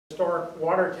historic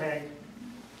water tank,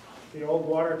 the old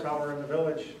water tower in the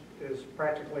village is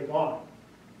practically gone.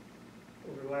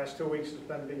 Over the last 2 weeks, it's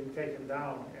been being taken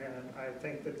down, and I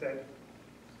think that that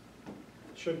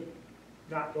should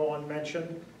not go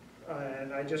unmentioned.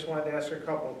 And I just wanted to ask a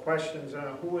couple of questions.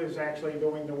 Who is actually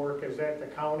doing the work? Is that the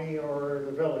county or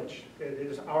the village? It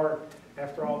is our,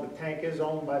 after all, the tank is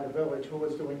owned by the village. Who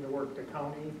is doing the work? The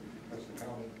county? That's the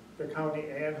county. The county,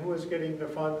 and who is getting the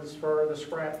funds for the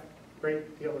scrap,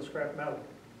 great deal of scrap metal?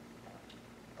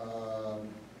 I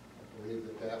believe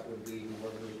that would be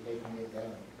whoever is taking it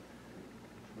down.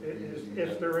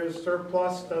 If there is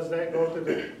surplus, does that go to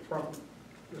the, from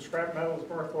the scrap metals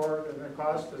North Ward and the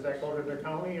cost, does that go to the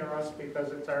county or us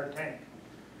because it's our tank?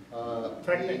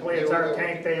 Technically, it's our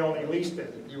tank, they only leased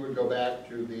it. If you would go back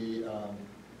to the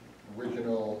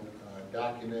original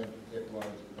document, it was,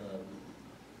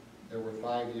 there were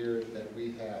 5 years that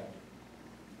we had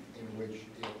in which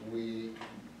if we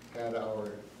had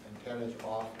our antennas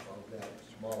off of that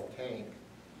small tank,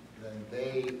 then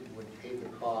they would pay the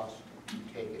cost to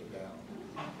take it down.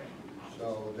 Okay.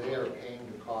 So they are paying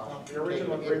the cost. The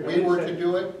original If agreement we were said to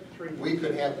do it, 3 we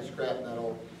could have the scrap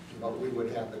metal, but we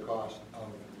would have the cost of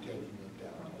taking it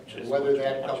down. is Whether much-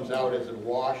 that much comes out as a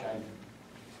wash,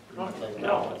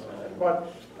 No.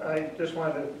 But I just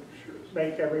wanted to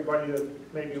make everybody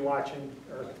that may be watching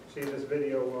or see this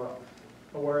video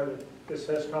aware that this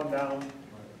has come down.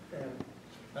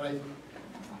 And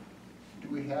do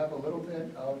we have a little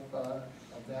bit of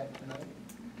that tonight?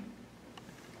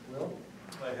 Will?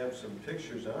 I have some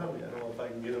pictures on me. I don't know if I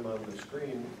can get them on the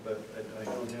screen, but I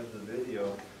don't have the video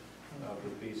of the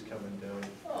piece coming down.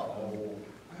 Oh.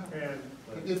 and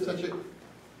He did such a,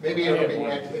 maybe it'll be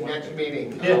next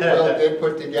meeting. Yeah. Will did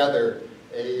put together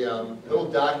a little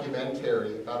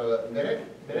documentary, about a minute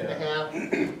and a half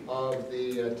of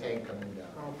the tank coming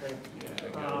down. okay.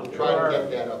 We'll try to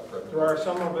get that up for There are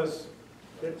some of us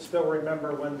that still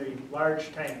remember when the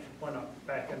large tank went up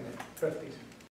back in the 50s.